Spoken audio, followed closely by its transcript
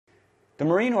The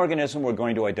marine organism we're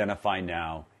going to identify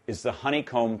now is the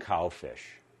honeycomb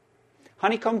cowfish.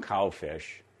 Honeycomb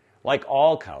cowfish, like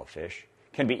all cowfish,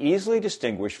 can be easily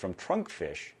distinguished from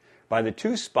trunkfish by the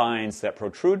two spines that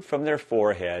protrude from their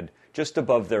forehead just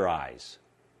above their eyes.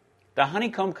 The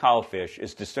honeycomb cowfish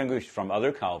is distinguished from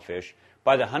other cowfish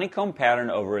by the honeycomb pattern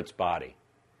over its body.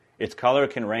 Its color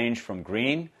can range from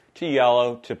green to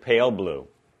yellow to pale blue.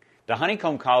 The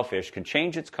honeycomb cowfish can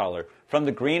change its color from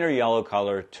the green or yellow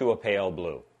color to a pale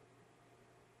blue.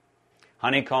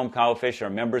 Honeycomb cowfish are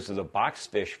members of the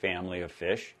boxfish family of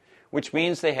fish, which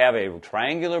means they have a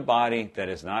triangular body that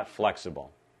is not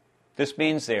flexible. This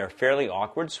means they are fairly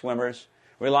awkward swimmers,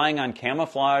 relying on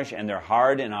camouflage and their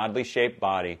hard and oddly shaped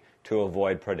body to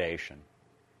avoid predation.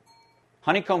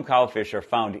 Honeycomb cowfish are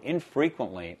found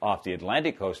infrequently off the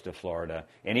Atlantic coast of Florida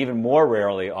and even more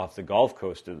rarely off the Gulf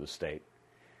Coast of the state.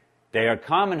 They are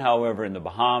common, however, in the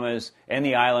Bahamas and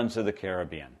the islands of the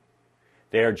Caribbean.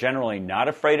 They are generally not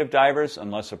afraid of divers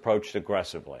unless approached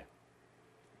aggressively.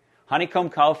 Honeycomb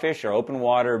cowfish are open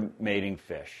water mating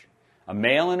fish. A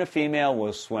male and a female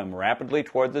will swim rapidly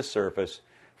toward the surface,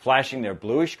 flashing their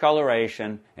bluish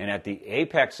coloration, and at the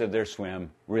apex of their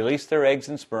swim, release their eggs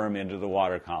and sperm into the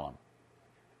water column.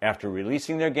 After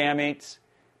releasing their gametes,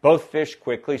 both fish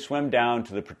quickly swim down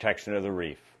to the protection of the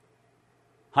reef.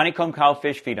 Honeycomb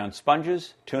cowfish feed on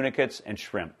sponges, tunicates, and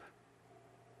shrimp.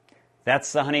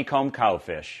 That's the honeycomb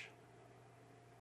cowfish.